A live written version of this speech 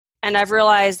And I've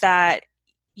realized that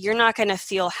you're not going to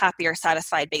feel happy or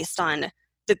satisfied based on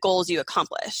the goals you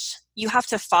accomplish. You have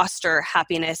to foster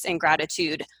happiness and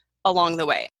gratitude along the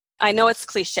way. I know it's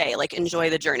cliche, like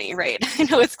enjoy the journey, right? I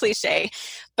know it's cliche,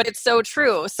 but it's so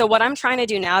true. So what I'm trying to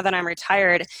do now that I'm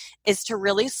retired is to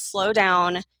really slow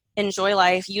down, enjoy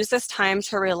life, use this time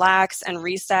to relax and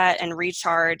reset and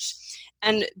recharge,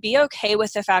 and be okay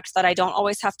with the fact that I don't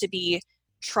always have to be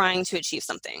trying to achieve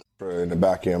something. In the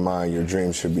back of your mind, your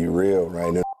dreams should be real,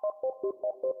 right?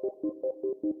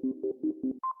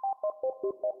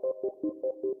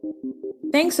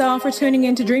 Thanks all for tuning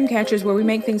in to Dreamcatchers, where we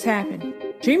make things happen.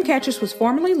 Dreamcatchers was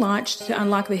formally launched to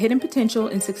unlock the hidden potential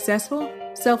in successful,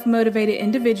 self-motivated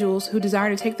individuals who desire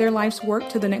to take their life's work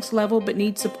to the next level but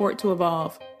need support to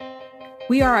evolve.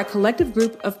 We are a collective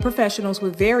group of professionals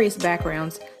with various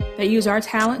backgrounds that use our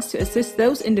talents to assist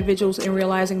those individuals in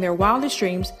realizing their wildest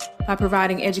dreams by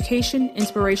providing education,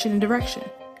 inspiration, and direction.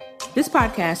 This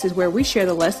podcast is where we share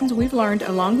the lessons we've learned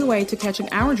along the way to catching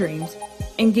our dreams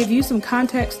and give you some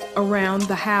context around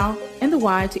the how and the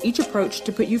why to each approach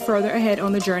to put you further ahead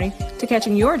on the journey to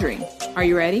catching your dream. Are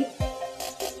you ready?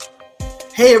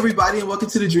 Hey, everybody, and welcome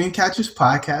to the Dreamcatchers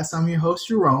podcast. I'm your host,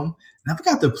 Jerome, and I've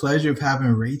got the pleasure of having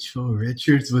Rachel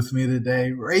Richards with me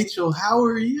today. Rachel, how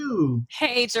are you?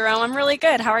 Hey, Jerome, I'm really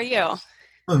good. How are you?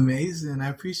 Amazing. I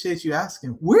appreciate you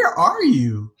asking. Where are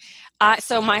you?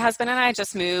 So my husband and I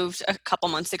just moved a couple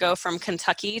months ago from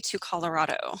Kentucky to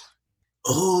Colorado.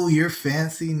 Oh, you're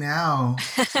fancy now.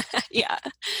 Yeah,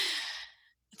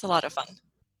 it's a lot of fun.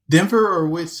 Denver or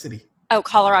which city? Oh,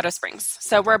 Colorado Springs.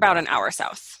 So we're about an hour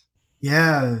south.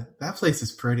 Yeah, that place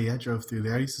is pretty. I drove through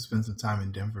there. I used to spend some time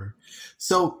in Denver.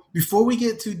 So before we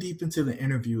get too deep into the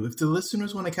interview, if the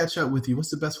listeners want to catch up with you, what's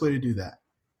the best way to do that?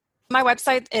 My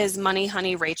website is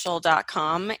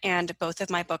moneyhoneyrachel.com, and both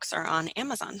of my books are on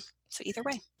Amazon. So either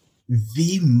way.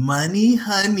 The Money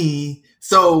Honey.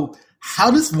 So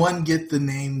how does one get the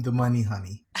name The Money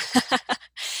Honey?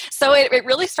 So it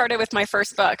really started with my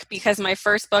first book, because my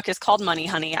first book is called Money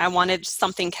Honey. I wanted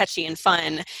something catchy and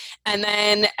fun. And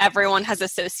then everyone has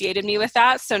associated me with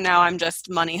that. So now I'm just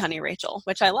Money Honey Rachel,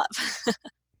 which I love.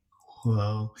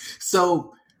 Whoa.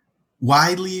 So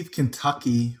why leave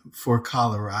Kentucky for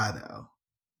Colorado?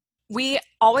 We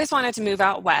always wanted to move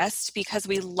out west because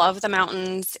we love the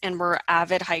mountains and we're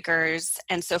avid hikers.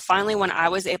 And so finally, when I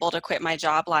was able to quit my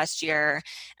job last year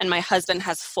and my husband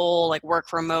has full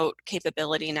work remote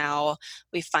capability now,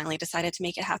 we finally decided to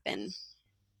make it happen.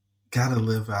 Gotta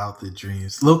live out the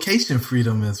dreams. Location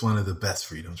freedom is one of the best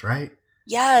freedoms, right?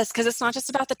 Yes, because it's not just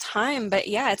about the time, but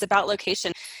yeah, it's about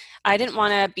location. I didn't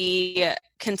want to be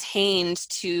contained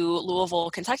to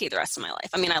Louisville, Kentucky the rest of my life.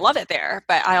 I mean, I love it there,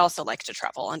 but I also like to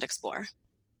travel and explore.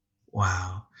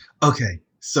 Wow. Okay.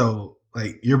 So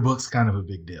your book's kind of a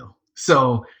big deal.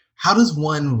 So how does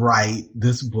one write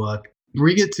this book?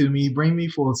 Bring it to me, bring me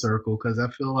full circle, because I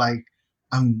feel like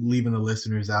I'm leaving the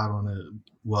listeners out on a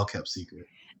well-kept secret.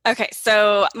 Okay,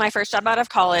 so my first job out of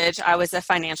college, I was a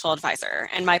financial advisor,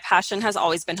 and my passion has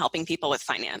always been helping people with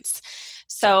finance.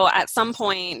 So at some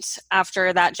point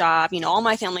after that job, all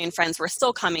my family and friends were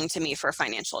still coming to me for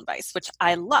financial advice, which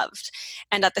I loved.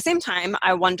 And at the same time,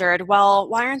 I wondered, well,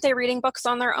 why aren't they reading books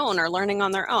on their own or learning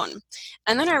on their own?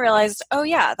 And then I realized, oh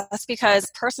yeah, that's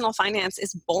because personal finance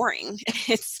is boring.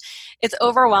 It's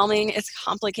overwhelming. It's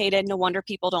complicated. No wonder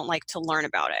people don't like to learn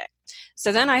about it.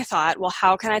 So then I thought, well,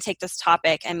 how can I take this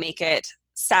topic and make it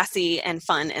sassy and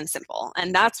fun and simple?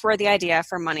 And that's where the idea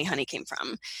for Money Honey came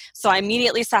from. So I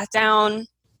immediately sat down,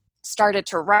 started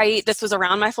to write. This was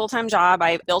around my full-time job.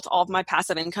 I built all of my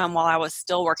passive income while I was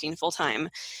still working full-time.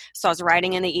 So I was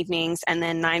writing in the evenings, and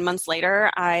then 9 months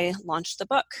later, I launched the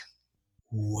book.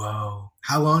 Whoa.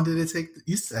 How long did it take?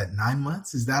 You said 9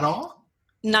 months? Is that all?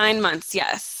 9 months,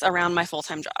 yes, around my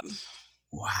full-time job.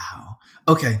 Wow.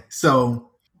 Okay,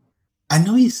 so I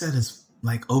know you said it's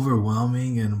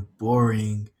overwhelming and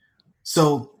boring.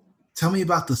 So tell me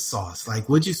about the sauce.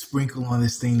 What'd you sprinkle on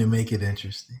this thing to make it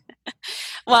interesting?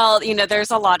 Well,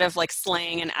 there's a lot of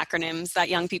slang and acronyms that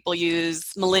young people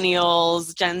use,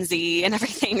 millennials, Gen Z, and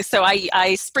everything. So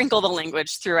I sprinkle the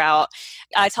language throughout.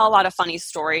 I tell a lot of funny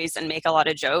stories and make a lot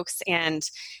of jokes. And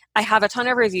I have a ton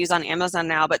of reviews on Amazon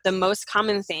now, but the most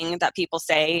common thing that people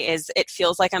say is it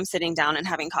feels like I'm sitting down and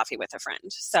having coffee with a friend.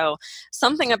 So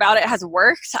something about it has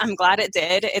worked. I'm glad it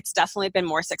did. It's definitely been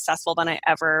more successful than I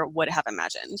ever would have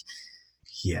imagined.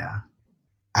 Yeah.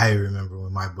 I remember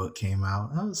when my book came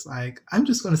out, I was like, I'm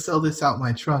just going to sell this out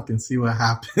my trunk and see what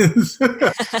happens.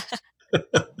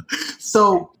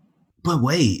 So, but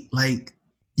wait,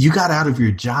 you got out of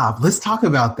your job. Let's talk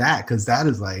about that, because that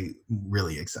is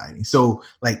really exciting. So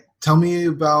Tell me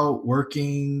about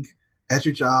working at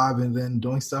your job and then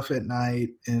doing stuff at night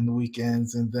and the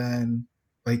weekends, and then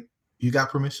like you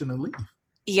got permission to leave.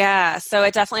 Yeah, so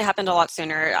it definitely happened a lot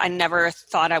sooner. I never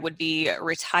thought I would be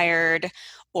retired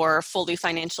or fully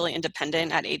financially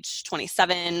independent at age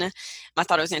 27. I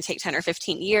thought it was going to take 10 or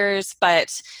 15 years,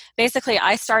 but basically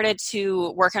I started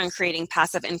to work on creating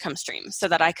passive income streams so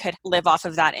that I could live off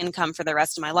of that income for the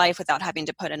rest of my life without having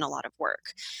to put in a lot of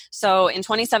work. So in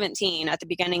 2017, at the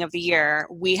beginning of the year,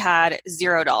 we had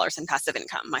 $0 in passive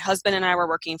income. My husband and I were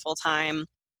working full time.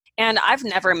 And I've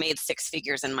never made six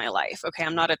figures in my life. Okay,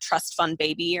 I'm not a trust fund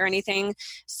baby or anything.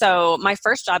 So my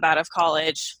first job out of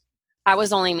college, I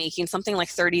was only making something like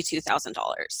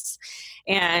 $32,000.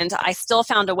 And I still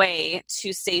found a way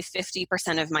to save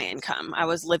 50% of my income. I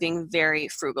was living very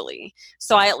frugally.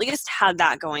 So I at least had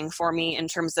that going for me in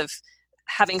terms of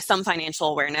having some financial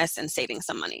awareness and saving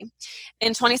some money.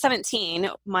 In 2017,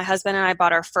 my husband and I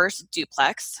bought our first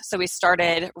duplex. So we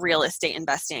started real estate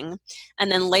investing. And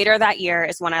then later that year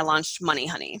is when I launched Money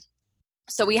Honey.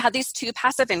 So we had these two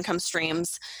passive income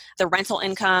streams, the rental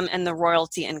income and the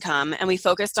royalty income, and we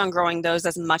focused on growing those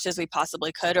as much as we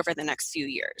possibly could over the next few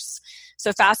years.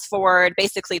 So fast forward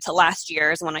basically to last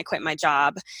year is when I quit my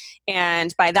job.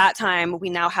 And by that time, we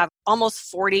now have almost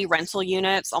 40 rental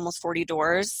units, almost 40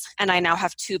 doors, and I now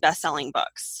have two best-selling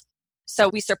books. So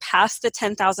we surpassed the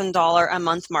 $10,000 a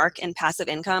month mark in passive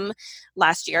income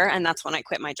last year, and that's when I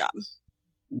quit my job.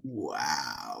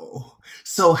 Wow.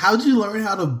 So how'd you learn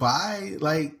how to buy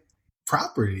like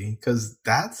property? Because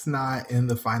that's not in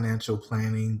the financial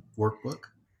planning workbook.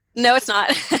 No, it's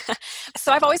not.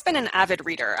 So I've always been an avid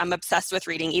reader. I'm obsessed with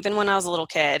reading, even when I was a little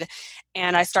kid.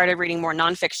 And I started reading more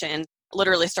nonfiction,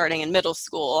 literally starting in middle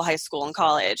school, high school, and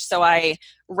college. So I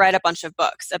read a bunch of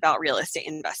books about real estate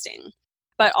investing.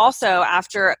 But also,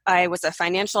 after I was a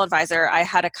financial advisor, I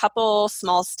had a couple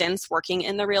small stints working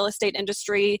in the real estate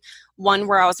industry. One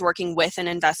where I was working with an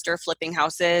investor flipping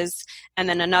houses, and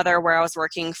then another where I was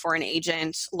working for an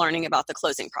agent learning about the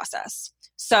closing process.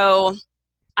 So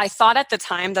I thought at the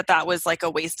time that that was like a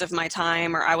waste of my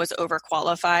time or I was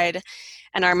overqualified.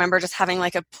 And I remember just having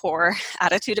like a poor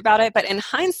attitude about it. But in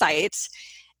hindsight,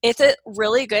 it's a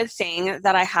really good thing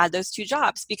that I had those two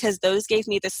jobs because those gave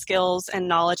me the skills and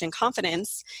knowledge and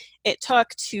confidence it took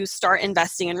to start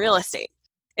investing in real estate.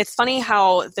 It's funny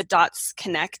how the dots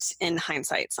connect in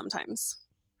hindsight sometimes.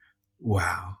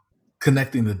 Wow.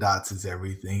 Connecting the dots is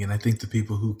everything. And I think the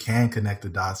people who can connect the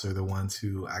dots are the ones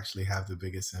who actually have the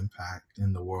biggest impact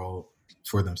in the world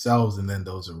for themselves and then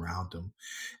those around them.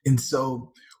 And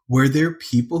so, were there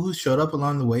people who showed up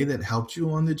along the way that helped you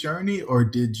on the journey, or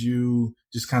did you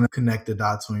just kind of connect the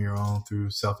dots on your own through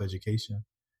self-education?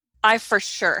 I for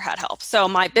sure had help. So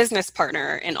my business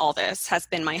partner in all this has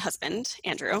been my husband,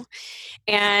 Andrew.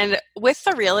 And with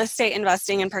the real estate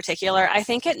investing in particular, I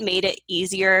think it made it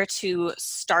easier to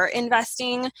start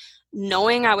investing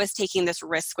knowing I was taking this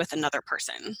risk with another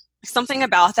person. Something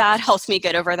about that helped me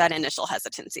get over that initial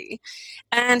hesitancy.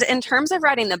 And in terms of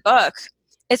writing the book,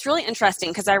 it's really interesting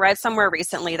because I read somewhere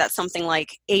recently that something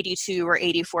like 82 or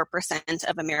 84%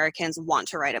 of Americans want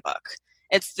to write a book.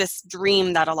 It's this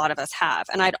dream that a lot of us have.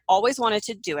 And I'd always wanted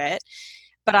to do it,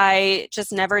 but I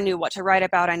just never knew what to write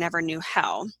about. I never knew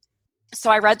how.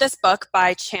 So I read this book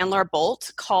by Chandler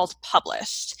Bolt called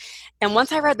Published. And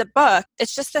once I read the book,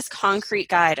 it's just this concrete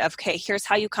guide of, okay, here's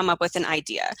how you come up with an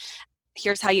idea.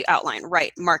 Here's how you outline,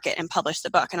 write, market, and publish the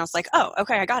book. And I was like, oh,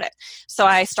 okay, I got it. So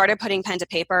I started putting pen to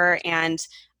paper and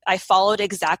I followed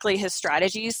exactly his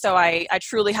strategies. So I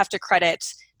truly have to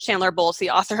credit Chandler Bolt, the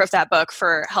author of that book,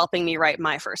 for helping me write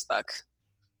my first book.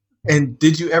 And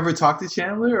did you ever talk to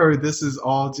Chandler, or this is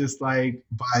all just like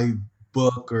by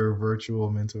book or virtual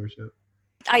mentorship?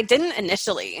 I didn't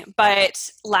initially,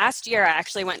 but last year I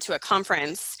actually went to a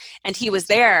conference and he was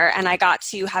there and I got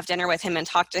to have dinner with him and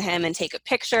talk to him and take a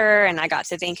picture and I got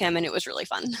to thank him and it was really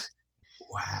fun.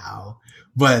 Wow.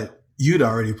 But you'd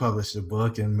already published a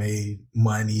book and made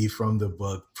money from the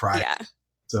book prior. Yeah.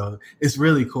 So it's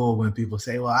really cool when people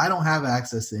say, well, I don't have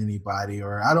access to anybody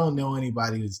or I don't know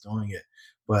anybody who's doing it.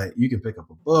 But you can pick up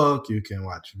a book, you can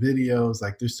watch videos.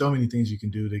 Like there's so many things you can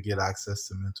do to get access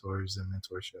to mentors and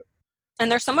mentorship.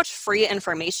 And there's so much free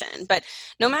information, but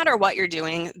no matter what you're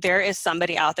doing, there is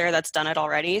somebody out there that's done it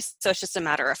already. So it's just a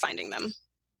matter of finding them.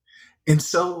 And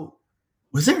so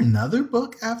was there another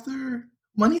book after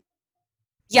Money?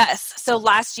 Yes. So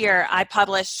last year I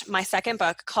published my second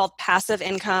book called Passive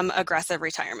Income, Aggressive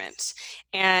Retirement.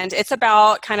 And it's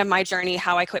about kind of my journey,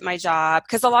 how I quit my job,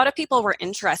 because a lot of people were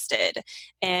interested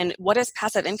in what is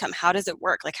passive income? How does it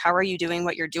work? Like, how are you doing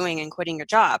what you're doing and quitting your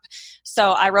job?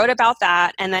 So I wrote about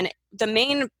that. And then the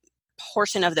main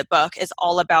portion of the book is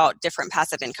all about different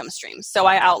passive income streams. So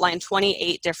I outlined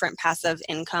 28 different passive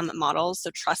income models. So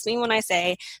trust me when I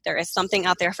say there is something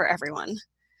out there for everyone.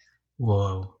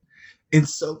 Whoa. And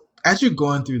so as you're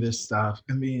going through this stuff,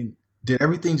 I mean, did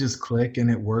everything just click and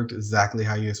it worked exactly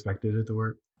how you expected it to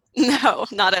work? No,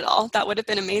 not at all. That would have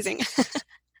been amazing.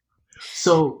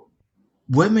 So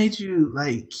what made you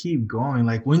like keep going?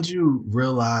 Like when did you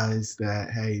realize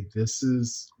that, hey, this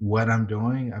is what I'm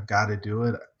doing? I've got to do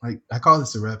it. Like I call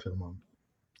this a red pill moment.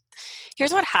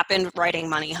 Here's what happened writing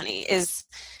Money Honey is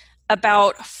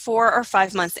about 4 or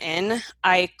 5 months in,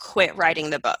 I quit writing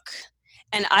the book.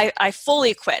 And I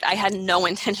fully quit. I had no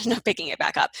intention of picking it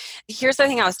back up. Here's the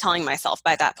thing I was telling myself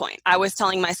by that point. I was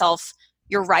telling myself,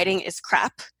 your writing is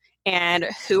crap. And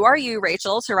who are you,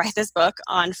 Rachel, to write this book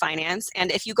on finance?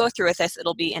 And if you go through with this,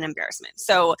 it'll be an embarrassment.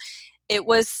 So it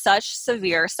was such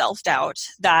severe self-doubt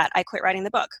that I quit writing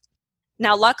the book.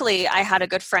 Now, luckily, I had a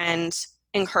good friend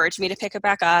encourage me to pick it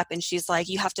back up. And she's like,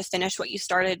 you have to finish what you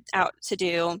started out to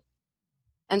do.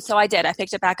 And so I did. I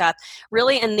picked it back up.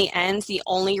 Really, in the end, the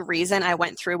only reason I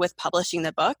went through with publishing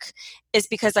the book is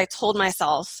because I told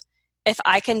myself, if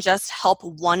I can just help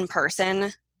one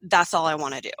person, that's all I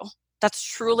want to do. That's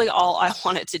truly all I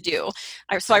wanted to do.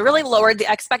 So I really lowered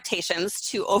the expectations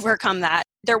to overcome that.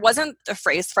 There wasn't a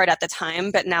phrase for it at the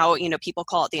time, but now, people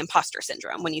call it the imposter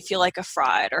syndrome, when you feel like a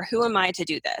fraud or who am I to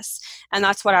do this? And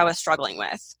that's what I was struggling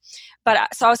with.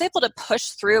 But so I was able to push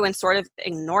through and sort of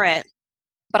ignore it.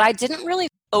 But I didn't really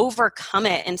overcome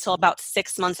it until about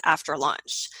 6 months after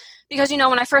launch. Because,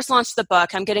 when I first launched the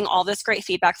book, I'm getting all this great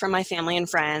feedback from my family and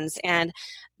friends. And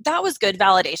that was good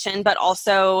validation, but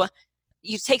also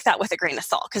you take that with a grain of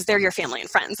salt because they're your family and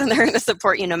friends and they're going to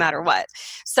support you no matter what.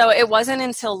 So it wasn't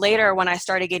until later when I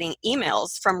started getting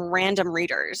emails from random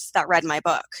readers that read my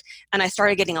book. And I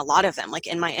started getting a lot of them, like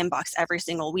in my inbox every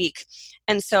single week.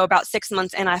 And so about 6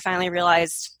 months in, I finally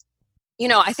realized,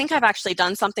 I think I've actually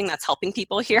done something that's helping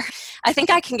people here. I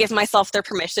think I can give myself the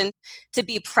permission to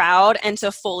be proud and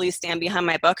to fully stand behind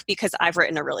my book because I've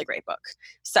written a really great book.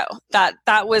 So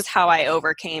that was how I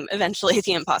overcame eventually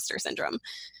the imposter syndrome.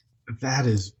 That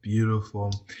is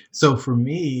beautiful. So for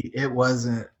me, it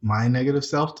wasn't my negative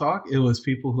self-talk. It was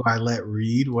people who I let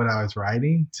read what I was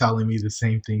writing, telling me the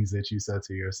same things that you said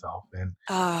to yourself. And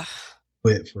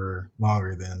quit for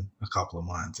longer than a couple of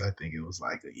months. I think it was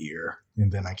like a year.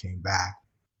 And then I came back.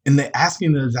 And they asked me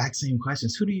the exact same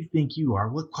questions. Who do you think you are?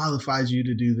 What qualifies you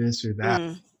to do this or that?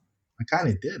 I kind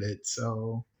of did it.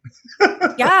 So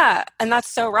yeah. And that's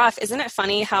so rough. Isn't it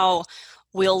funny how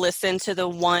we'll listen to the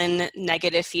one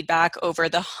negative feedback over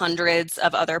the hundreds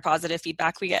of other positive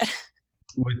feedback we get?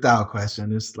 Without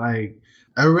question. It's like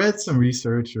I read some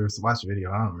research or watched a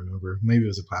video. I don't remember. Maybe it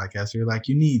was a podcast. You're like,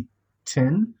 you need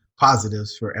 10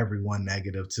 positives for every one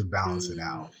negative to balance it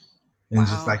out. And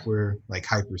just like we're like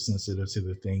hypersensitive to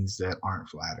the things that aren't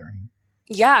flattering.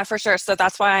 Yeah, for sure. So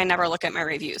that's why I never look at my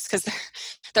reviews because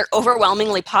they're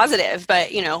overwhelmingly positive. But,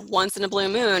 once in a blue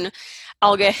moon,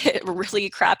 I'll get a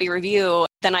really crappy review.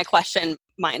 Then I question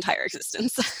my entire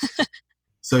existence.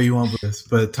 So you won't believe this,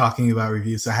 but talking about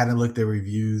reviews, so I hadn't looked at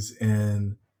reviews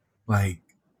in like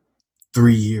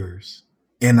 3 years.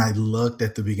 And I looked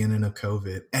at the beginning of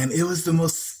COVID and it was the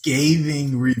most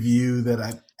scathing review that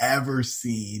I've ever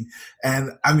seen.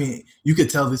 And I mean, you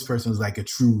could tell this person was like a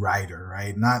true writer,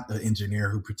 right? Not the engineer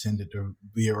who pretended to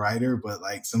be a writer, but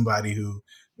like somebody who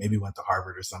maybe went to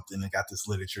Harvard or something and got this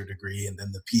literature degree and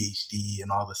then the PhD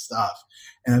and all the stuff.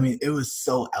 And I mean, it was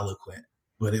so eloquent,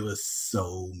 but it was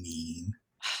so mean.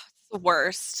 The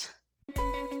worst.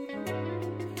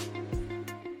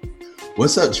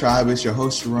 What's up, tribe? It's your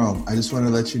host, Jerome. I just want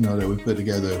to let you know that we put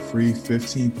together a free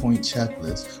 15-point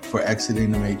checklist for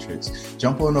exiting the matrix.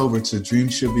 Jump on over to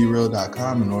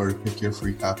dreamshouldbereal.com in order to pick your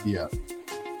free copy up.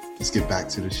 Let's get back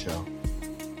to the show.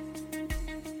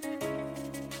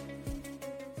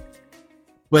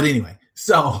 But anyway,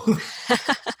 so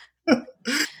it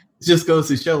just goes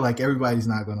to show like everybody's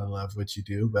not going to love what you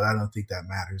do, but I don't think that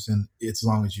matters. And as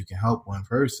long as you can help one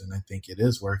person, I think it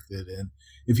is worth it. And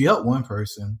if you help one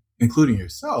person, including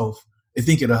yourself, I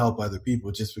think it'll help other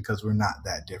people just because we're not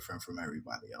that different from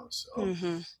everybody else. So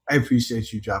I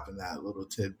appreciate you dropping that little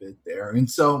tidbit there. And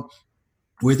so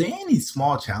were there any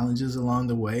small challenges along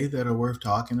the way that are worth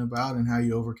talking about and how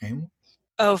you overcame them?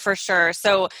 Oh, for sure.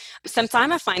 So since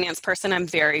I'm a finance person, I'm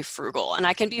very frugal and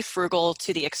I can be frugal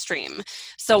to the extreme.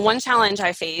 So one challenge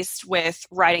I faced with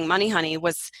writing Money Honey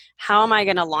was how am I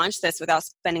going to launch this without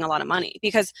spending a lot of money?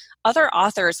 Because other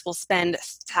authors will spend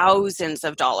thousands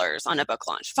of dollars on a book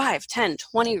launch, 5, 10,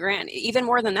 20 grand, even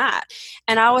more than that.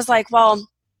 And I was like, well,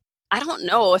 I don't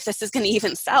know if this is going to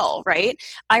even sell, right?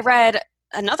 I read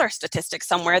another statistic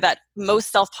somewhere that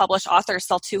most self-published authors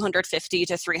sell 250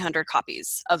 to 300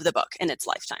 copies of the book in its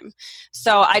lifetime.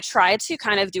 So I tried to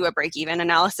kind of do a break-even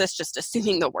analysis, just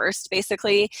assuming the worst,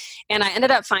 basically. And I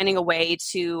ended up finding a way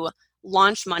to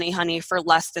launch Money Honey for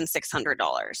less than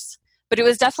 $600. But it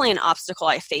was definitely an obstacle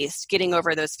I faced, getting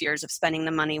over those fears of spending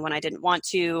the money when I didn't want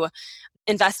to,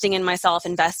 investing in myself,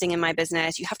 investing in my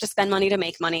business. You have to spend money to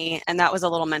make money. And that was a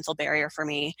little mental barrier for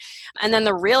me. And then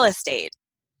the real estate.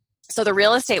 So the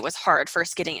real estate was hard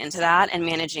first getting into that and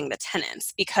managing the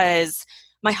tenants, because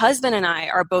my husband and I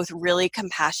are both really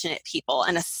compassionate people,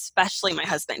 and especially my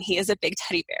husband. He is a big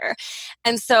teddy bear.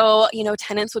 And so,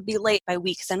 tenants would be late by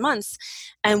weeks and months,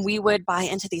 and we would buy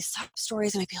into these sob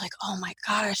stories, and I'd be like, oh my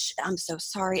gosh, I'm so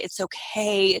sorry. It's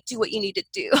okay. Do what you need to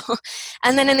do.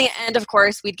 And then in the end, of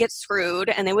course, we'd get screwed,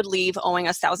 and they would leave owing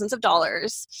us thousands of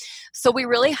dollars. So we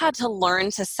really had to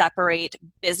learn to separate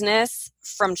business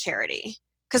from charity.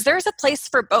 Because there's a place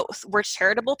for both. We're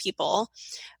charitable people,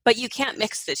 but you can't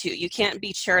mix the two. You can't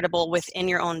be charitable within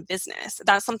your own business.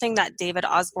 That's something that David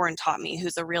Osborne taught me,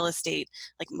 who's a real estate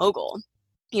mogul.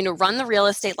 Run the real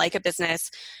estate like a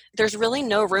business. There's really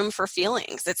no room for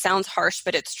feelings. It sounds harsh,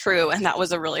 but it's true. And that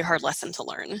was a really hard lesson to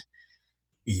learn.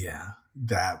 Yeah,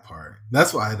 that part.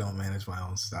 That's why I don't manage my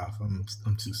own stuff.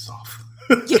 I'm too soft.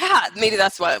 Yeah, maybe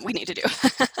that's what we need to do.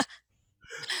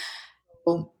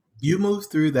 Well, you moved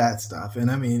through that stuff,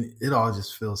 and I mean, it all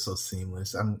just feels so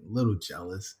seamless. I'm a little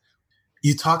jealous.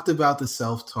 You talked about the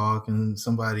self-talk and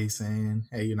somebody saying,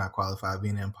 hey, you're not qualified,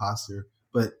 being an imposter.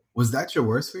 But was that your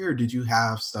worst fear, or did you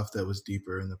have stuff that was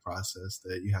deeper in the process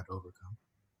that you had to overcome?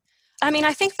 I mean,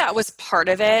 I think that was part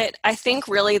of it. I think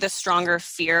really the stronger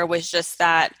fear was just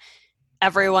that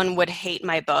everyone would hate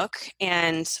my book,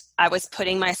 and I was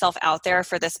putting myself out there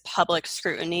for this public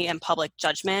scrutiny and public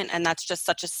judgment, and that's just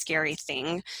such a scary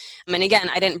thing. I mean,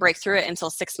 again, I didn't break through it until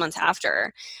 6 months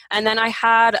after. And then I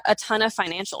had a ton of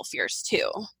financial fears too,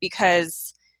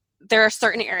 because there are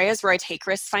certain areas where I take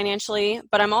risks financially,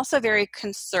 but I'm also very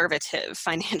conservative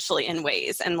financially in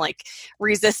ways, and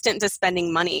resistant to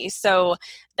spending money. So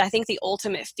I think the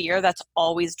ultimate fear that's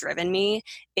always driven me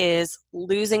is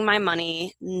losing my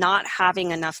money, not having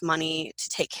enough money to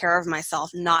take care of myself,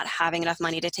 not having enough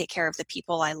money to take care of the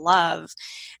people I love.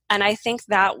 And I think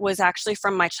that was actually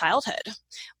from my childhood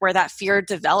where that fear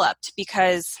developed,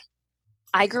 because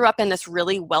I grew up in this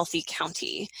really wealthy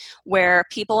county where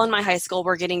people in my high school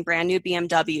were getting brand new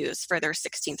BMWs for their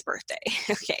 16th birthday.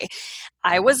 Okay.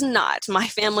 I was not. My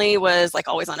family was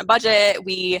always on a budget.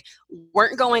 We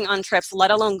weren't going on trips, let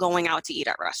alone going out to eat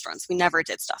at restaurants. We never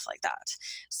did stuff like that.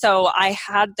 So I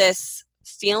had this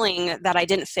feeling that I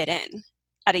didn't fit in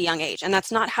at a young age. And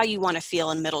that's not how you want to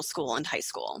feel in middle school and high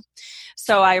school.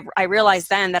 So I realized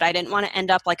then that I didn't want to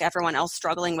end up like everyone else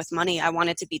struggling with money. I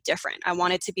wanted to be different. I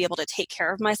wanted to be able to take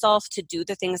care of myself, to do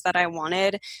the things that I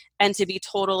wanted, and to be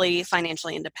totally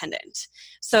financially independent.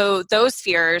 So those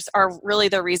fears are really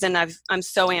the reason I'm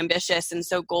so ambitious and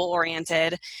so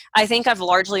goal-oriented. I think I've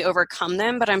largely overcome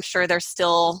them, but I'm sure they're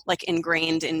still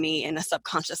ingrained in me in a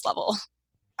subconscious level.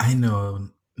 I know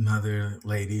another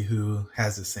lady who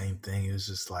has the same thing. It was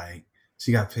just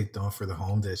she got picked on for the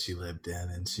home that she lived in.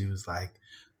 And she was like,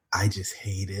 I just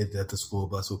hated that the school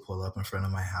bus would pull up in front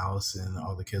of my house and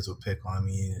all the kids would pick on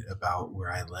me about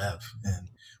where I live. And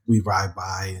we ride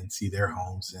by and see their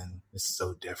homes, and it's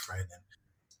so different. And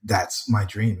that's my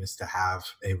dream, is to have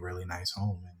a really nice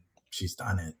home. And she's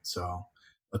done it. So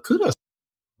kudos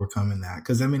for overcoming that.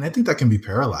 Because I think that can be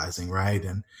paralyzing, right?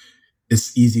 And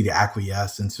it's easy to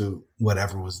acquiesce into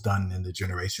whatever was done in the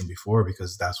generation before,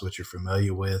 because that's what you're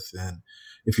familiar with. And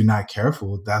if you're not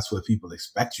careful, that's what people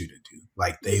expect you to do.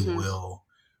 They will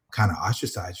kind of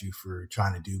ostracize you for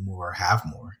trying to do more or have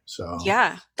more. So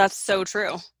yeah, that's so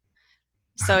true.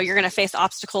 So you're going to face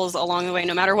obstacles along the way,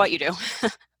 no matter what you do.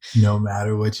 No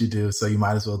matter what you do. So you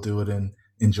might as well do it and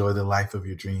enjoy the life of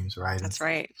your dreams, right? That's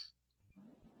right.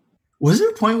 Was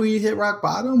there a point where you hit rock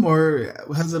bottom, or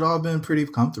has it all been pretty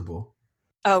comfortable?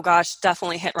 Oh gosh,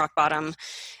 definitely hit rock bottom.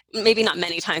 Maybe not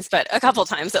many times, but a couple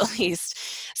times at least.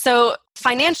 So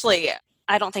financially,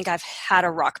 I don't think I've had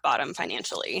a rock bottom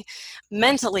financially.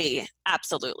 Mentally,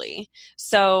 absolutely.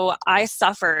 So I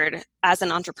suffered as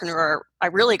an entrepreneur. I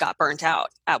really got burnt out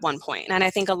at one point. And I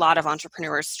think a lot of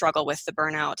entrepreneurs struggle with the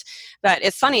burnout. But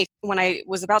it's funny, when I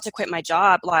was about to quit my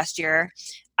job last year,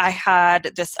 I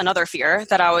had another fear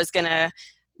that I was going to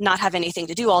not have anything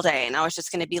to do all day, and I was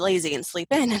just going to be lazy and sleep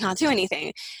in and not do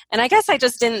anything. And I guess I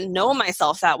just didn't know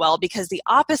myself that well, because the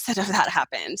opposite of that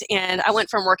happened. And I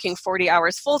went from working 40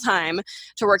 hours full-time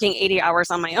to working 80 hours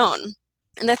on my own.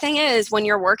 And the thing is, when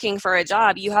you're working for a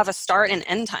job, you have a start and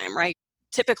end time, right?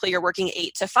 typically you're working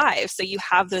 8 to 5, so you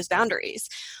have those boundaries.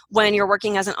 When you're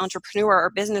working as an entrepreneur or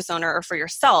business owner or for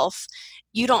yourself,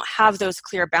 you don't have those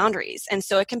clear boundaries. And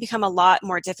so it can become a lot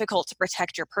more difficult to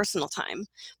protect your personal time.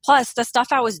 Plus, the stuff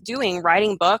I was doing,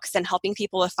 writing books and helping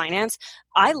people with finance,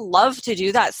 I love to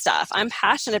do that stuff. I'm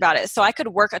passionate about it. So I could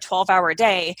work a 12-hour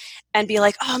day and be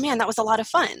like, oh man, that was a lot of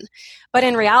fun. But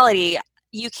in reality,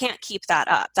 you can't keep that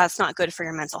up. That's not good for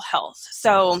your mental health.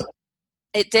 So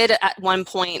it did at one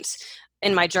point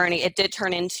in my journey, it did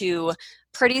turn into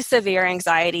pretty severe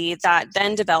anxiety that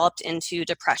then developed into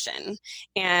depression.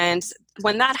 And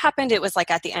when that happened, it was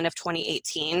like at the end of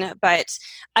 2018. But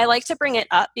I like to bring it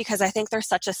up because I think there's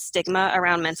such a stigma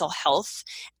around mental health.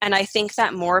 And I think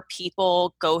that more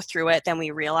people go through it than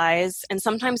we realize, and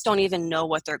sometimes don't even know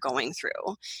what they're going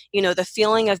through. You know, the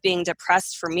feeling of being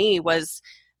depressed for me was,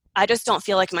 I just don't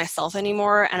feel like myself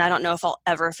anymore, and I don't know if I'll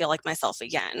ever feel like myself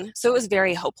again. So it was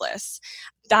very hopeless.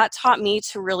 That taught me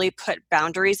to really put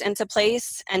boundaries into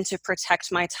place and to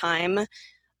protect my time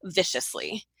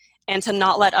viciously and to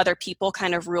not let other people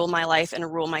kind of rule my life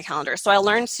and rule my calendar. So I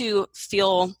learned to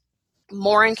feel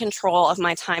more in control of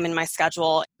my time and my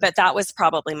schedule, but that was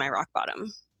probably my rock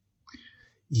bottom.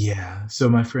 Yeah. So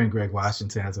my friend Greg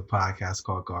Washington has a podcast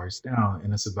called Guards Down,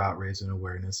 and it's about raising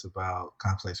awareness about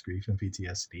complex grief and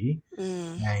PTSD.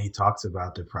 And he talks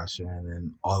about depression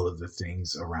and all of the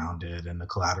things around it and the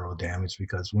collateral damage,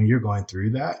 because when you're going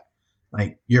through that,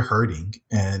 like, you're hurting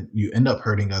and you end up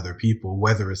hurting other people,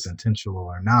 whether it's intentional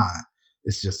or not.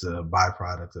 It's just a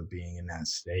byproduct of being in that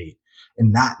state.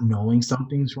 And not knowing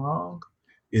something's wrong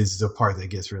is the part that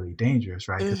gets really dangerous,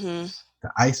 right? 'Cause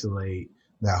to isolate,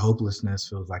 that hopelessness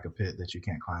feels like a pit that you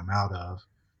can't climb out of.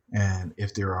 And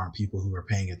if there aren't people who are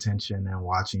paying attention and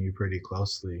watching you pretty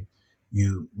closely,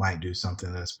 you might do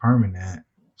something that's permanent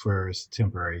for a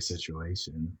temporary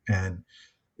situation. And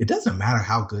it doesn't matter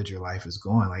how good your life is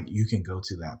going, like, you can go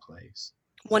to that place.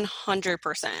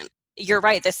 100%. You're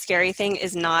right. The scary thing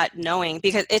is not knowing,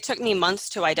 because it took me months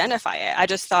to identify it. I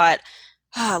just thought,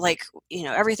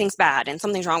 everything's bad and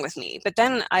something's wrong with me. But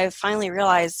then I finally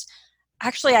realized,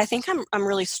 actually, I think I'm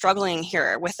really struggling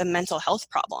here with a mental health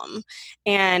problem,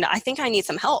 and I think I need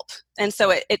some help. And so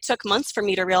it took months for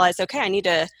me to realize, okay, I need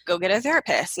to go get a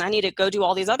therapist, and I need to go do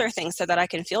all these other things so that I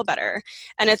can feel better.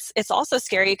 And it's also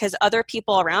scary because other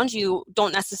people around you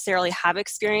don't necessarily have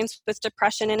experience with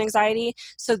depression and anxiety,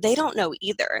 so they don't know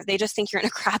either. They just think you're in a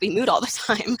crappy mood all the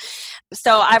time.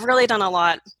 So I've really done a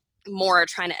lot more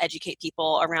trying to educate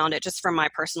people around it just from my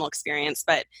personal experience.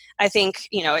 But I think,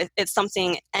 it's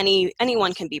something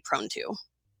anyone can be prone to.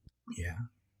 Yeah.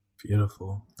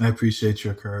 Beautiful. I appreciate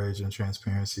your courage and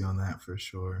transparency on that for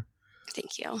sure.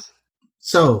 Thank you.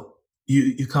 So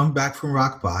you come back from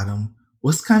rock bottom.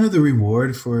 What's kind of the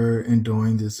reward for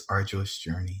enduring this arduous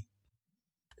journey?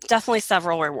 Definitely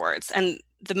several rewards. And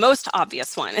the most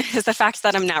obvious one is the fact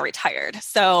that I'm now retired.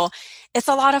 So it's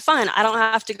a lot of fun. I don't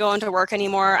have to go into work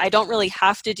anymore. I don't really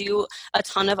have to do a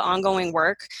ton of ongoing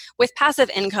work. With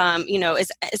passive income,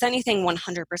 is anything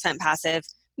 100% passive?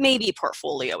 Maybe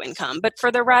portfolio income, but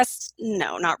for the rest,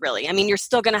 no, not really. I mean, you're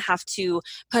still going to have to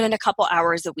put in a couple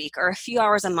hours a week or a few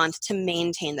hours a month to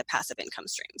maintain the passive income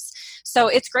streams. So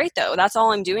it's great though. That's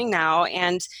all I'm doing now.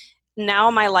 And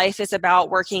now my life is about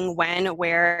working when,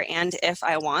 where, and if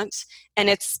I want. And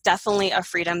it's definitely a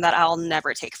freedom that I'll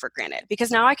never take for granted, because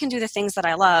now I can do the things that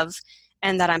I love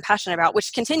and that I'm passionate about,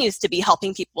 which continues to be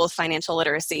helping people with financial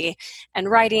literacy and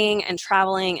writing and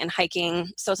traveling and hiking.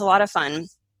 So it's a lot of fun.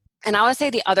 And I would say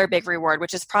the other big reward,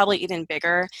 which is probably even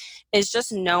bigger, is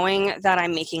just knowing that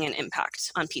I'm making an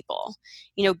impact on people.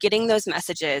 Getting those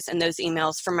messages and those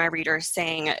emails from my readers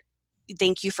saying,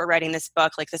 thank you for writing this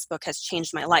book. Like, this book has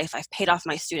changed my life. I've paid off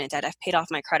my student debt. I've paid off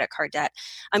my credit card debt.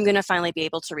 I'm going to finally be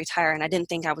able to retire, and I didn't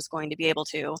think I was going to be able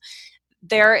to.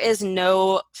 There is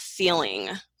no feeling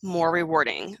more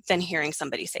rewarding than hearing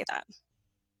somebody say that.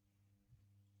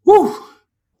 Woo!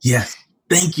 Yes.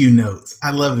 Thank you notes.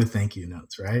 I love the thank you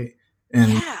notes, right?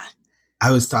 And yeah.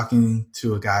 I was talking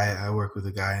to a guy, I work with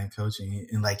a guy in coaching,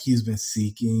 and like, he's been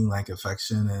seeking like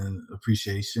affection and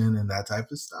appreciation and that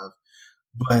type of stuff,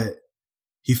 but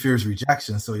he fears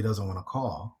rejection, so he doesn't want to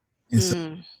call. And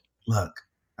so, look,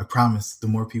 I promise, the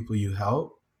more people you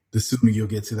help, the sooner you'll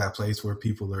get to that place where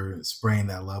people are spraying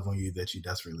that love on you that you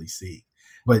desperately seek.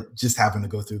 But just having to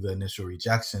go through the initial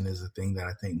rejection is a thing that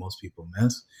I think most people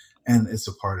miss. And it's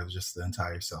a part of just the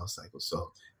entire sales cycle.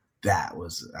 So that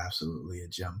was absolutely a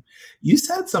gem. You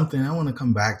said something, I want to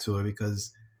come back to it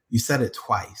because you said it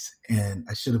twice, and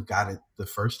I should have got it the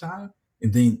first time.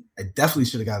 And then I definitely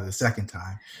should have got it the second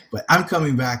time. But I'm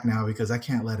coming back now because I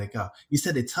can't let it go. You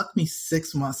said it took me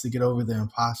 6 months to get over the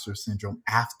imposter syndrome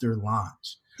after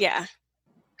launch. Yeah.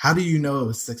 How do you know it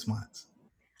was 6 months?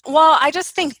 Well, I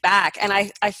just think back, and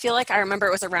I feel like I remember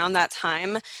it was around that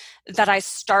time that I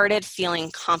started feeling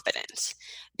confident.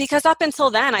 Because up until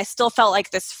then, I still felt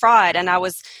like this fraud, and I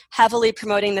was heavily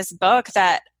promoting this book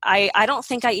that I don't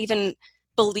think I even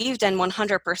believed in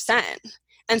 100%.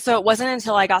 And so it wasn't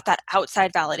until I got that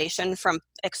outside validation from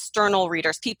external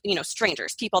readers, people,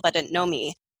 strangers, people that didn't know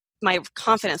me, my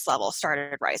confidence level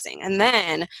started rising. And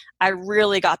then I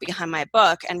really got behind my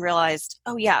book and realized,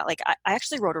 oh yeah, like I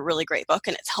actually wrote a really great book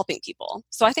and it's helping people.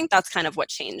 So I think that's kind of what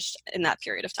changed in that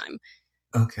period of time.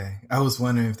 Okay. I was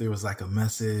wondering if there was like a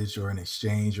message or an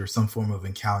exchange or some form of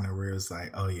encounter where it was like,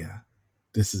 oh yeah,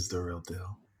 this is the real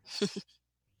deal.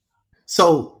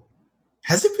 So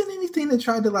has there been anything that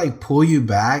tried to like pull you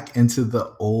back into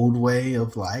the old way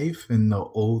of life and the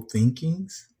old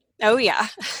thinkings? Oh yeah.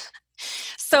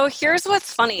 So here's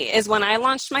what's funny is when I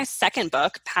launched my second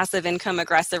book, Passive Income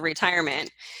Aggressive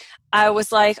Retirement, I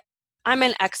was like, I'm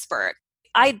an expert.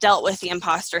 I dealt with the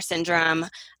imposter syndrome.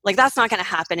 Like that's not going to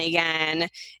happen again.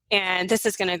 And this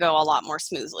is going to go a lot more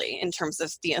smoothly in terms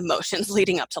of the emotions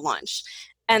leading up to launch.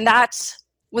 And that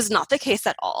was not the case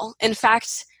at all. In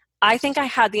fact, I think I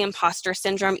had the imposter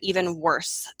syndrome even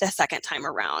worse the second time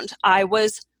around. I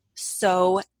was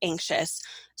so anxious,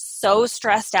 so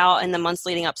stressed out in the months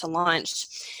leading up to launch.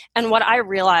 And what I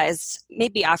realized,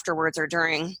 maybe afterwards or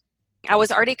during, I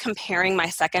was already comparing my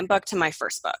second book to my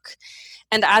first book.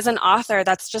 And as an author,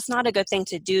 that's just not a good thing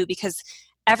to do because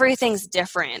everything's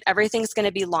different. Everything's going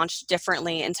to be launched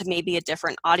differently into maybe a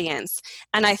different audience.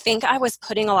 And I think I was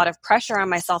putting a lot of pressure on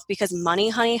myself because Money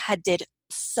Honey had did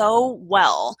so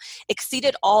well,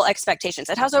 exceeded all expectations.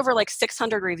 It has over like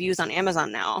 600 reviews on Amazon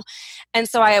now. And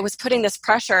so I was putting this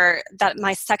pressure that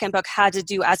my second book had to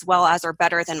do as well as or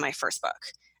better than my first book.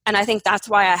 And I think that's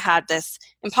why I had this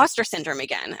imposter syndrome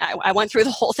again. I went through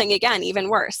the whole thing again, even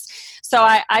worse. So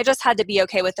I just had to be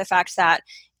okay with the fact that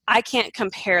I can't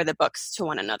compare the books to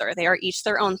one another. They are each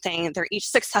their own thing. They're each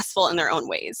successful in their own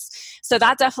ways. So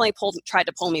that definitely tried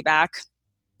to pull me back.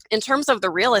 In terms of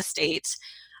the real estate,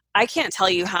 I can't tell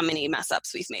you how many mess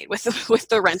ups we've made with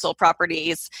the rental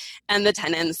properties and the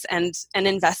tenants and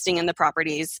investing in the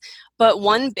properties. But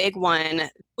one big one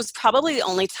was probably the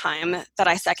only time that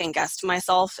I second guessed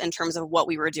myself in terms of what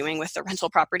we were doing with the rental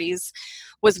properties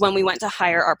was when we went to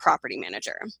hire our property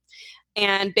manager.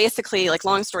 And basically, like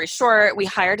long story short, we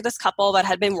hired this couple that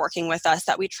had been working with us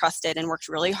that we trusted and worked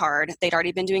really hard. They'd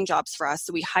already been doing jobs for us,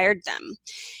 so we hired them.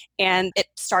 And it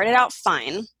started out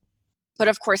fine. But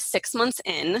of course, 6 months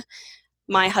in,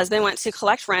 my husband went to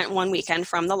collect rent one weekend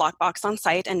from the lockbox on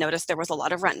site and noticed there was a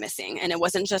lot of rent missing. And it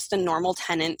wasn't just a normal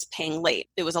tenant paying late.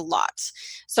 It was a lot.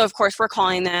 So of course, we're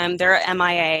calling them. They're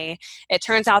MIA. It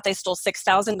turns out they stole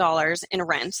 $6,000 in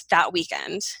rent that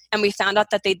weekend. And we found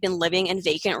out that they'd been living in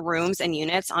vacant rooms and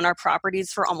units on our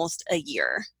properties for almost a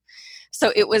year.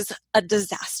 So it was a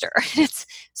disaster. It's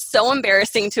so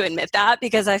embarrassing to admit that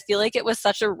because I feel like it was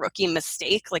such a rookie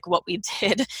mistake, like what we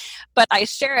did. But I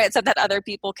share it so that other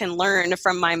people can learn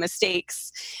from my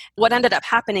mistakes. What ended up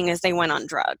happening is they went on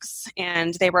drugs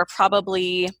and they were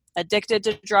probably addicted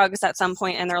to drugs at some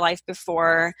point in their life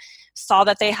before, saw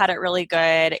that they had it really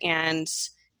good, and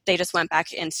they just went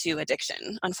back into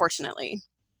addiction, unfortunately.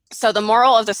 So the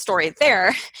moral of the story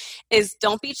there is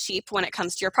don't be cheap when it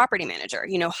comes to your property manager.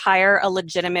 Hire a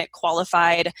legitimate,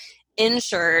 qualified,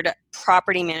 insured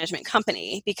property management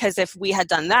company, because if we had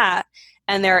done that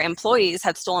and their employees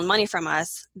had stolen money from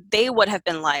us, they would have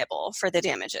been liable for the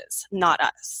damages, not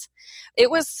us.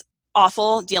 It was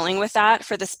awful dealing with that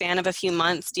for the span of a few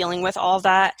months, dealing with all of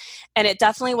that. And it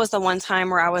definitely was the one time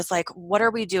where I was like, what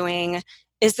are we doing?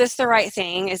 Is this the right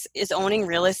thing? Is owning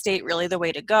real estate really the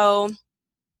way to go?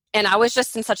 And I was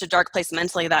just in such a dark place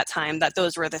mentally that time that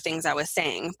those were the things I was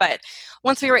saying. But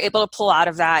once we were able to pull out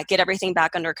of that, get everything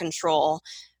back under control,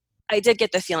 I did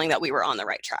get the feeling that we were on the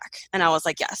right track. And I was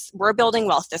like, yes, we're building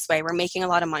wealth this way. We're making a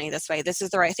lot of money this way. This is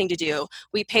the right thing to do.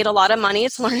 We paid a lot of money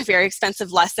to learn a very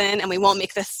expensive lesson, and we won't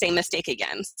make the same mistake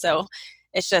again. So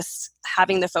it's just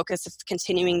having the focus of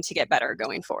continuing to get better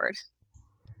going forward.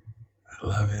 I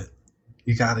love it.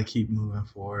 You got to keep moving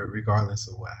forward regardless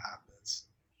of what happens.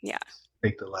 Yeah.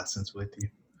 Take the lessons with you.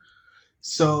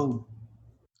 So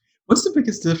what's the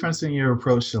biggest difference in your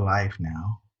approach to life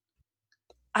now?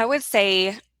 I would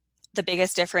say the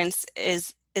biggest difference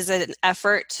is an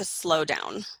effort to slow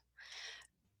down.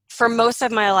 For most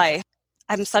of my life,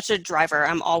 I'm such a driver.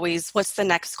 I'm always, what's the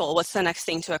next goal? What's the next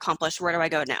thing to accomplish? Where do I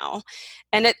go now?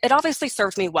 And it obviously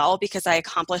served me well because I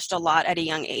accomplished a lot at a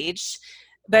young age,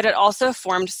 but it also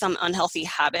formed some unhealthy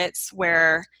habits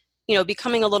where,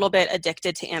 becoming a little bit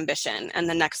addicted to ambition and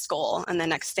the next goal and the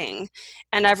next thing.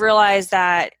 And I've realized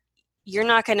that you're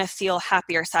not going to feel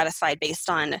happy or satisfied based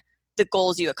on the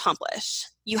goals you accomplish.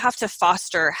 You have to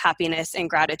foster happiness and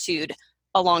gratitude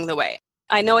along the way.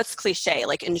 I know it's cliche,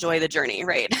 like enjoy the journey,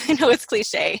 right? I know it's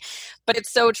cliche, but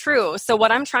it's so true. So what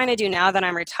I'm trying to do now that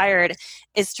I'm retired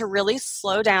is to really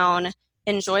slow down,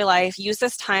 enjoy life, use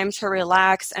this time to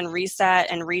relax and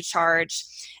reset and recharge,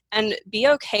 and be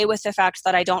okay with the fact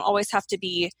that I don't always have to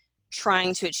be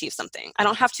trying to achieve something. I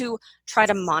don't have to try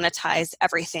to monetize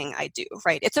everything I do,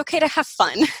 right? It's okay to have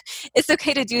fun. It's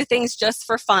okay to do things just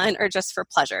for fun or just for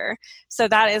pleasure. So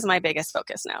that is my biggest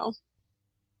focus now.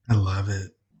 I love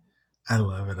it. I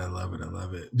love it. I love it. I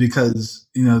love it. Because,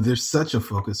 there's such a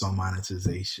focus on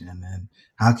monetization and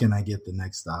how can I get the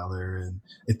next dollar? And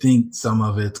I think some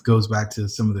of it goes back to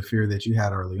some of the fear that you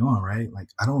had early on, right? Like,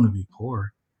 I don't want to be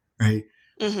poor, right?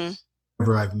 Mm-hmm.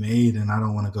 Whatever I've made, and I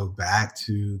don't want to go back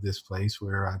to this place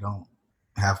where I don't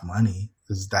have money,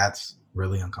 because that's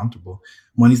really uncomfortable.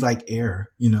 Money's like air.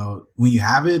 When you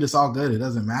have it, it's all good. It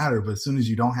doesn't matter. But as soon as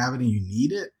you don't have it and you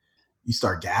need it, you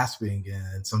start gasping,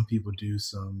 and some people do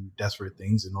some desperate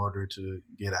things in order to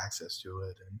get access to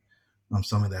it. And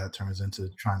some of that turns into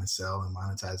trying to sell and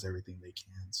monetize everything they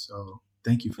can. So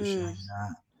thank you for sharing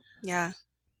that. Yeah.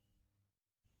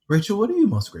 Rachel, what are you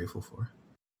most grateful for?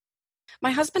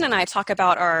 My husband and I talk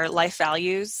about our life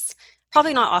values,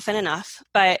 probably not often enough,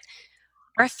 but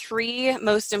our 3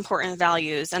 most important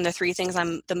values and the 3 things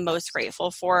I'm the most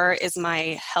grateful for is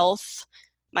my health,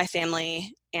 my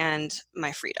family, and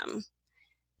my freedom.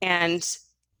 And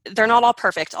they're not all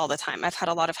perfect all the time. I've had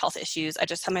a lot of health issues. I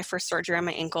just had my first surgery on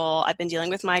my ankle. I've been dealing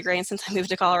with migraines since I moved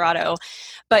to Colorado.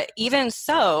 But even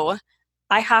so,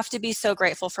 I have to be so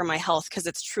grateful for my health because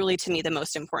it's truly, to me, the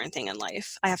most important thing in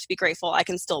life. I have to be grateful I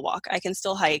can still walk. I can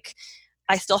still hike.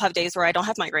 I still have days where I don't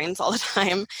have migraines all the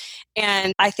time.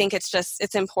 And I think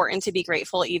it's important to be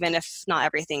grateful even if not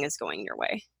everything is going your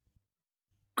way.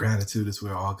 Gratitude is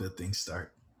where all good things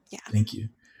start. Yeah. Thank you.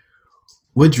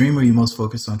 What dream are you most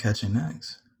focused on catching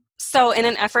next? So in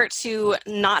an effort to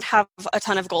not have a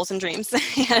ton of goals and dreams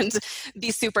and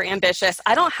be super ambitious,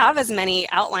 I don't have as many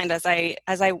outlined as I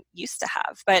used to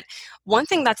have. But one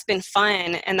thing that's been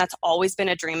fun and that's always been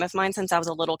a dream of mine since I was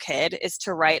a little kid is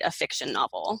to write a fiction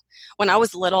novel. When I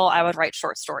was little, I would write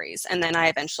short stories, and then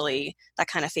that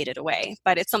kind of faded away.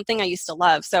 But it's something I used to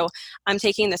love. So I'm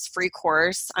taking this free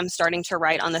course. I'm starting to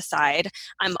write on the side.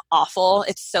 I'm awful.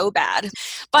 It's so bad.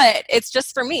 But it's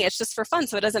just for me. It's just for fun.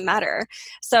 So it doesn't matter.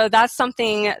 So that's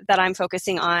something that I'm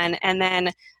focusing on. And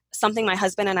then something my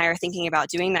husband and I are thinking about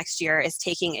doing next year is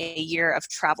taking a year of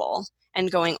travel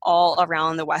and going all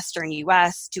around the Western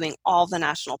US, doing all the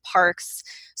national parks.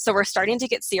 So we're starting to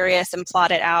get serious and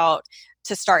plot it out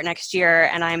to start next year.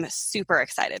 And I'm super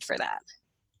excited for that.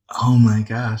 Oh my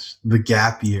gosh. The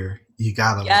gap year. You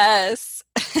gotta. Yes.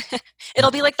 It'll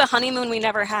be like the honeymoon we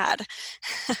never had.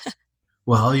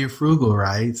 Well, you're frugal,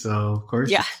 right? So of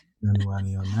course, yeah, you spend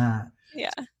money on that.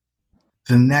 Yeah.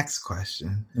 The next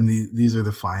question, and these are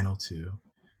the final 2,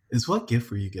 is what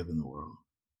gift were you giving the world?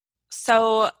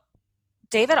 So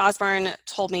David Osborne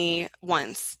told me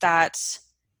once that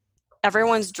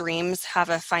everyone's dreams have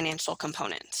a financial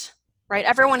component, right?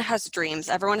 Everyone has dreams.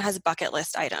 Everyone has bucket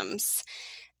list items.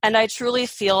 And I truly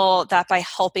feel that by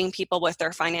helping people with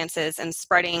their finances and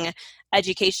spreading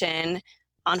education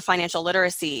on financial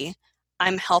literacy,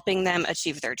 I'm helping them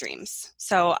achieve their dreams.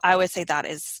 So I would say that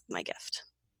is my gift.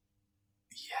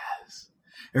 Yes.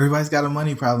 Everybody's got a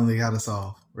money problem they got to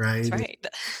solve, right? That's right.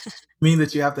 It mean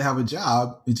that you have to have a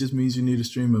job. It just means you need a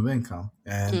stream of income.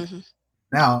 And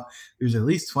now there's at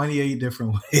least 28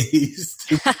 different ways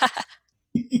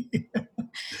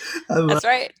That's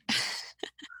right.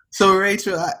 So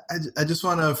Rachel, I just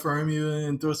want to affirm you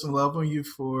and throw some love on you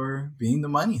for being the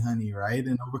money honey, right?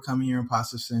 And overcoming your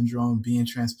imposter syndrome, being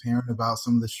transparent about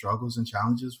some of the struggles and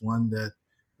challenges, one that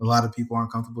a lot of people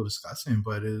aren't comfortable discussing,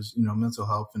 but is, mental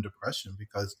health and depression,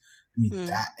 because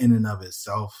that in and of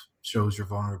itself shows your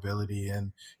vulnerability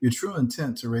and your true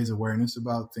intent to raise awareness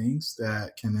about things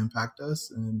that can impact us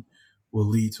and will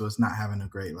lead to us not having a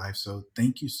great life. So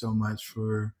thank you so much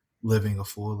for living a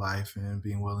full life and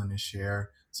being willing to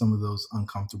share some of those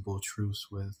uncomfortable truths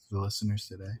with the listeners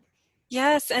today.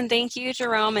 Yes, and thank you,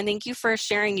 Jerome, and thank you for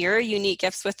sharing your unique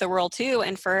gifts with the world too,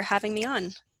 and for having me on.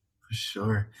 For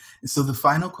sure. And so the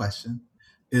final question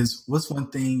is, what's one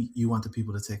thing you want the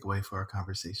people to take away for our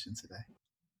conversation today?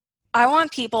 I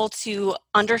want people to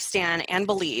understand and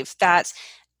believe that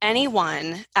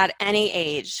anyone at any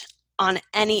age on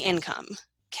any income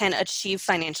can achieve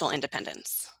financial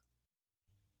independence.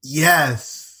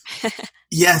 Yes.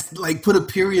 Yes. Like put a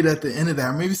period at the end of that,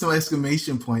 or maybe some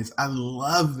exclamation points. I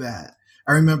love that.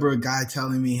 I remember a guy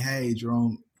telling me, hey,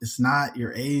 Jerome, it's not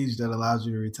your age that allows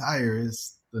you to retire.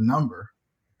 It's the number,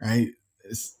 right?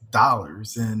 It's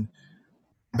dollars. And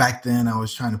back then I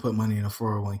was trying to put money in a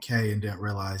 401k and didn't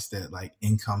realize that like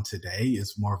income today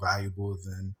is more valuable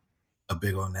than a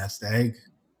big old nest egg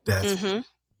that's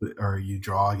or you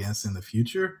draw against in the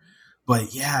future.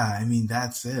 But yeah, I mean,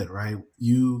 that's it, right?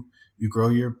 You grow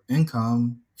your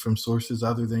income from sources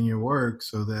other than your work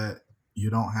so that you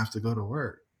don't have to go to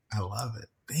work. I love it.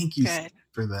 Thank you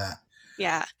for that.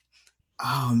 Yeah.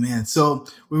 Oh man. So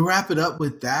we wrap it up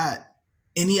with that.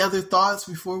 Any other thoughts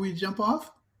before we jump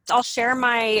off? I'll share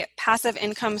my passive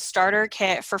income starter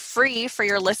kit for free for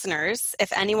your listeners.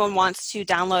 If anyone wants to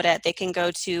download it, they can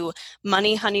go to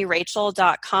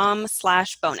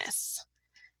moneyhoneyrachel.com/bonus.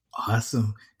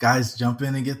 Awesome. Guys, jump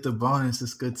in and get the bonus.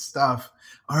 It's good stuff.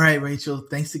 All right, Rachel,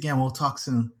 thanks again. We'll talk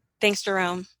soon. Thanks,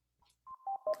 Jerome.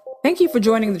 Thank you for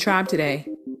joining the tribe today.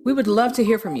 We would love to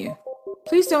hear from you.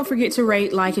 Please don't forget to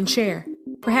rate, like, and share.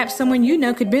 Perhaps someone you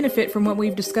know could benefit from what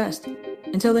we've discussed.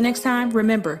 Until the next time,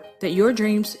 remember that your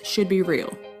dreams should be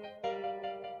real.